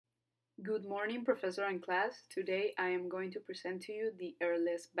Good morning, professor and class. Today I am going to present to you the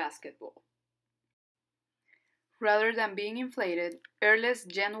airless basketball. Rather than being inflated, airless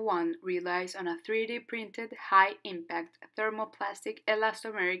Gen 1 relies on a 3D printed high-impact thermoplastic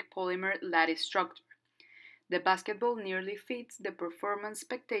elastomeric polymer lattice structure. The basketball nearly fits the performance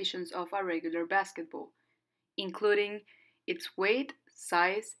expectations of a regular basketball, including its weight,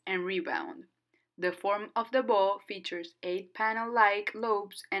 size, and rebound. The form of the ball features 8 panel-like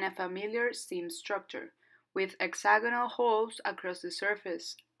lobes and a familiar seam structure, with hexagonal holes across the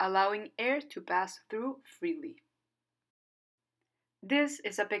surface, allowing air to pass through freely. This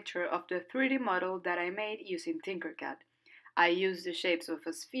is a picture of the 3D model that I made using Tinkercad. I used the shapes of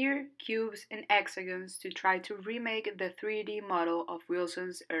a sphere, cubes, and hexagons to try to remake the 3D model of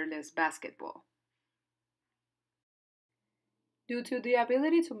Wilson's airless basketball. Due to the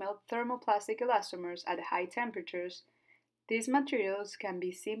ability to melt thermoplastic elastomers at high temperatures, these materials can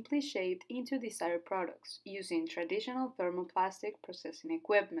be simply shaped into desired products using traditional thermoplastic processing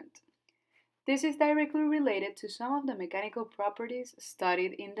equipment. This is directly related to some of the mechanical properties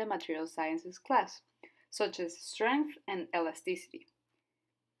studied in the material sciences class, such as strength and elasticity.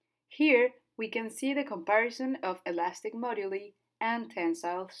 Here, we can see the comparison of elastic moduli and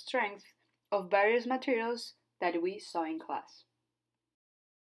tensile strength of various materials that we saw in class.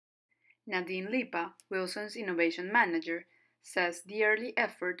 Nadine Lipa, Wilson's innovation manager, says the early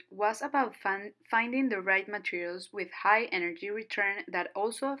effort was about finding the right materials with high energy return that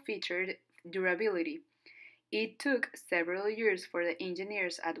also featured durability. It took several years for the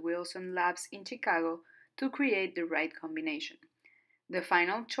engineers at Wilson Labs in Chicago to create the right combination. The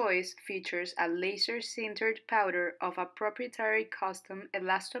final choice features a laser-sintered powder of a proprietary custom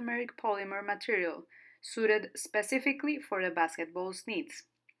elastomeric polymer material suited specifically for the basketball's needs.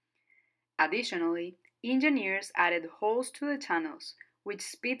 Additionally, engineers added holes to the channels, which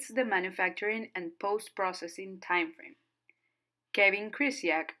speeds the manufacturing and post-processing timeframe. Kevin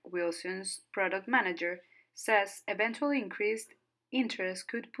Krysiak, Wilson's product manager, says eventual increased interest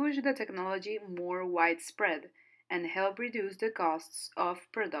could push the technology more widespread and help reduce the costs of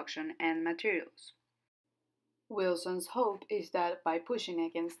production and materials. Wilson's hope is that by pushing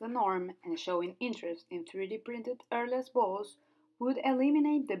against the norm and showing interest in 3D printed airless balls would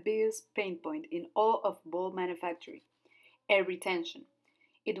eliminate the biggest pain point in all of ball manufacturing, air retention.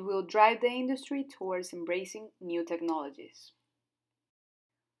 It will drive the industry towards embracing new technologies.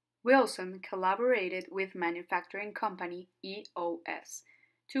 Wilson collaborated with manufacturing company EOS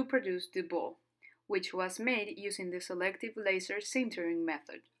to produce the ball, which was made using the selective laser sintering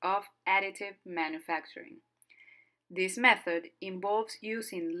method of additive manufacturing. This method involves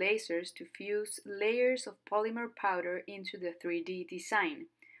using lasers to fuse layers of polymer powder into the 3D design,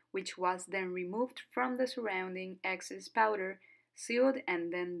 which was then removed from the surrounding excess powder, sealed,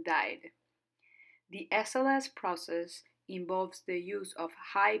 and then dyed. The SLS process involves the use of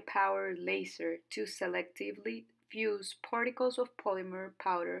high-power laser to selectively fuse particles of polymer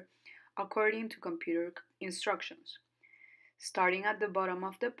powder according to computer instructions. Starting at the bottom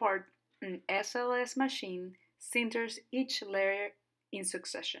of the part, an SLS machine sinters each layer in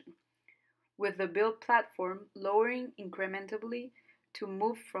succession, with the build platform lowering incrementally to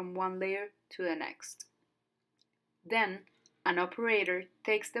move from one layer to the next. Then, an operator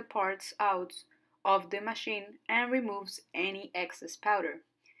takes the parts out of the machine and removes any excess powder,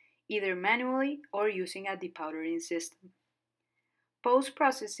 either manually or using a depowdering system.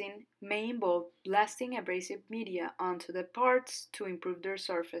 Post-processing may involve blasting abrasive media onto the parts to improve their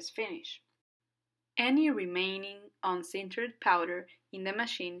surface finish. Any remaining unsintered powder in the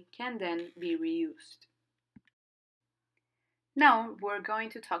machine can then be reused. Now we're going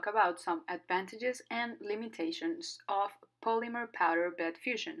to talk about some advantages and limitations of polymer powder bed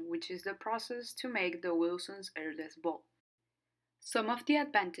fusion, which is the process to make the Wilson's airless ball. Some of the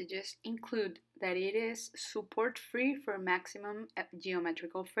advantages include that it is support-free for maximum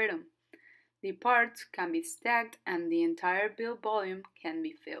geometrical freedom. The parts can be stacked and the entire build volume can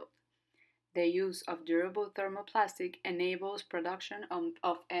be filled. The use of durable thermoplastic enables production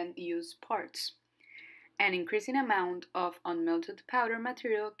of end-use parts. An increasing amount of unmelted powder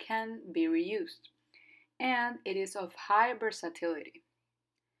material can be reused, and it is of high versatility.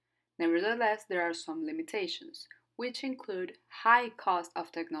 Nevertheless, there are some limitations, which include high cost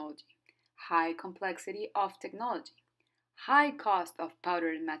of technology, high complexity of technology, high cost of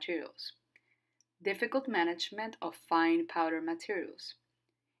powdered materials, difficult management of fine powder materials,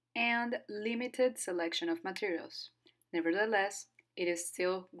 and limited selection of materials. Nevertheless, it is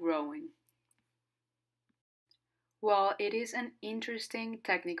still growing. While it is an interesting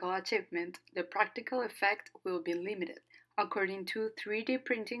technical achievement, the practical effect will be limited, according to 3D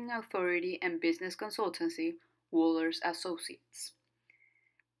printing authority and business consultancy Wohlers Associates.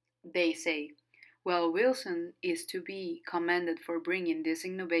 They say, while Wilson is to be commended for bringing this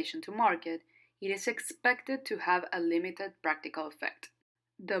innovation to market, it is expected to have a limited practical effect.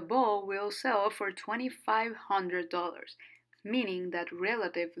 The ball will sell for $2,500, meaning that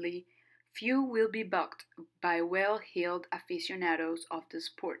relatively few will be bought by well-heeled aficionados of the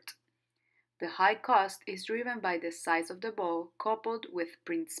sport. The high cost is driven by the size of the ball coupled with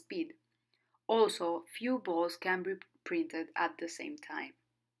print speed. Also, few balls can be printed at the same time.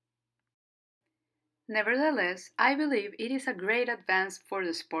 Nevertheless, I believe it is a great advance for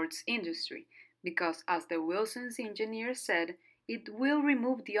the sports industry because, as the Wilson's engineer said, it will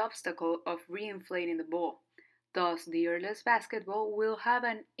remove the obstacle of reinflating the ball. Thus, the earless basketball will have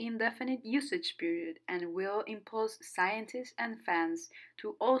an indefinite usage period and will impulse scientists and fans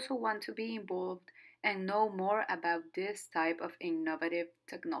to also want to be involved and know more about this type of innovative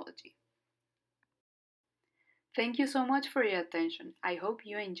technology. Thank you so much for your attention. I hope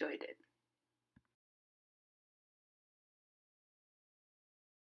you enjoyed it.